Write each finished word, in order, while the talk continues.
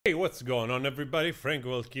Hey, what's going on, everybody? Frank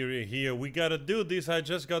Valkyrie here. We gotta do this. I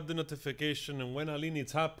just got the notification, and when Ali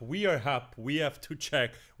needs help, we are up. We have to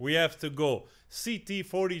check. We have to go.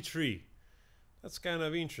 CT43. That's kind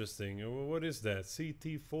of interesting. What is that?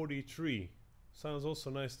 CT43. Sounds also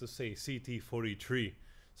nice to say. CT43.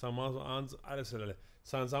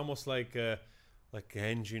 Sounds almost like an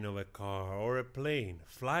engine of a car or a plane.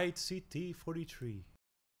 Flight CT43.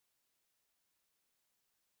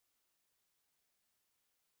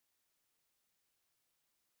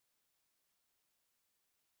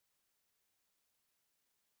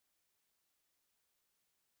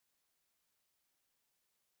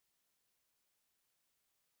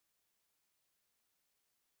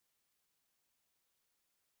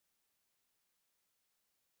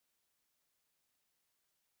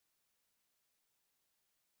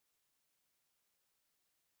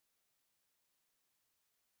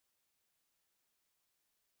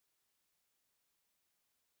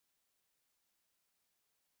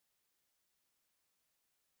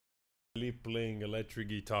 Alip playing electric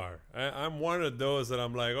guitar. I'm one of those that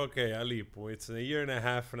I'm like, okay, Alip, it's a year and a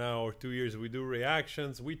half now or 2 years. We do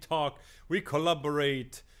reactions, we talk, we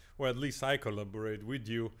collaborate. Well, at least I collaborate with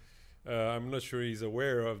you. I'm not sure he's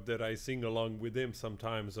aware of that. I sing along with him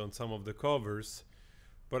sometimes on some of the covers.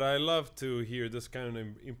 But I love to hear this kind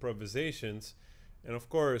of improvisations. And of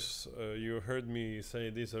course, you heard me say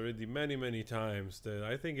this already many times, that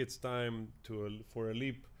I think it's time for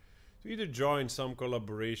Alip to either join some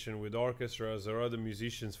collaboration with orchestras or other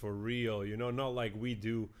musicians for real, you know, not like we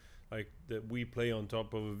do, like that we play on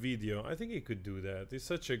top of a video. I think he could do that. He's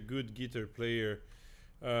such a good guitar player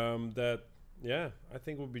that, yeah, I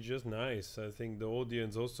think would be just nice. I think the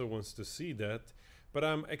audience also wants to see that. But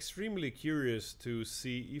I'm extremely curious to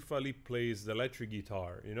see if Alip plays the electric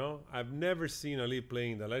guitar, you know? I've never seen Alip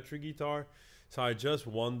playing the electric guitar, so I just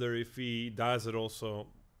wonder if he does it also,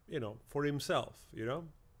 you know, for himself, you know?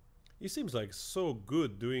 He seems like so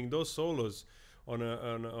good doing those solos on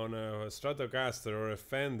a Stratocaster or a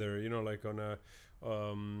Fender, you know, like on a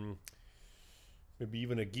maybe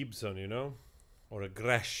even a Gibson, you know, or a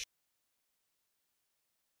Gretsch.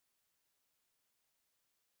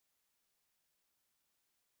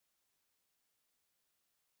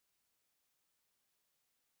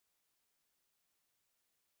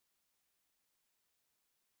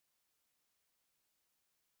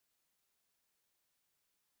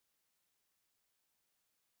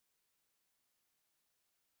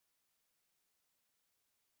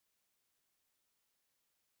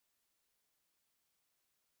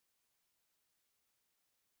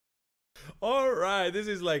 All right, this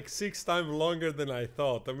is like 6 times longer than I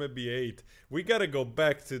thought, or maybe 8. We gotta go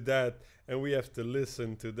back to that, and we have to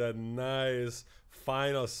listen to that nice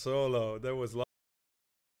final solo. That was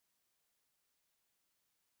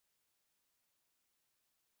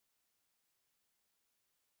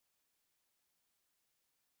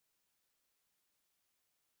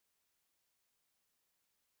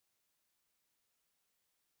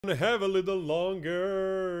have a little longer.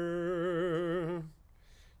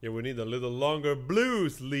 Yeah, we need a little longer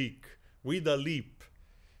blues leak with a leap.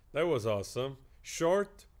 That was awesome.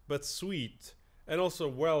 Short but sweet, and also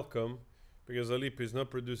welcome, because Alip is not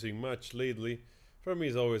producing much lately. For me,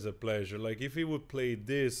 it's always a pleasure. Like, if he would play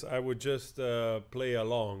this, I would just play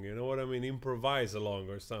along, you know what I mean? Improvise along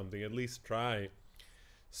or something, at least try.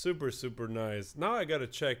 Super nice. Now I gotta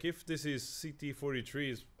check if this is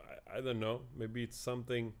CT43. I don't know. Maybe it's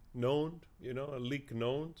something known, you know, a leak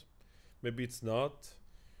known. Maybe it's not.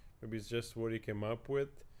 Maybe it's just what he came up with.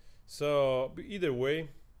 So either way,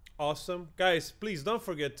 awesome. Guys, please don't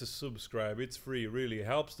forget to subscribe. It's free, really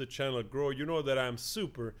helps the channel grow. You know that I'm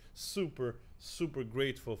super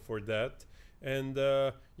grateful for that. And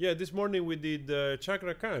yeah, this morning we did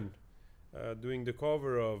Chakra Khan doing the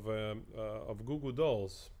cover of Goo Goo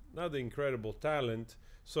Dolls. Another incredible talent.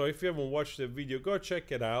 So if you haven't watched the video, go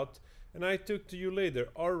check it out. And I talk to you later.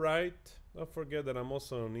 All right. Don't forget that I'm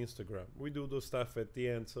also on Instagram. We do those stuff at the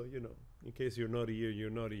end, so, you know, in case you're not here, you're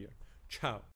not here. Ciao.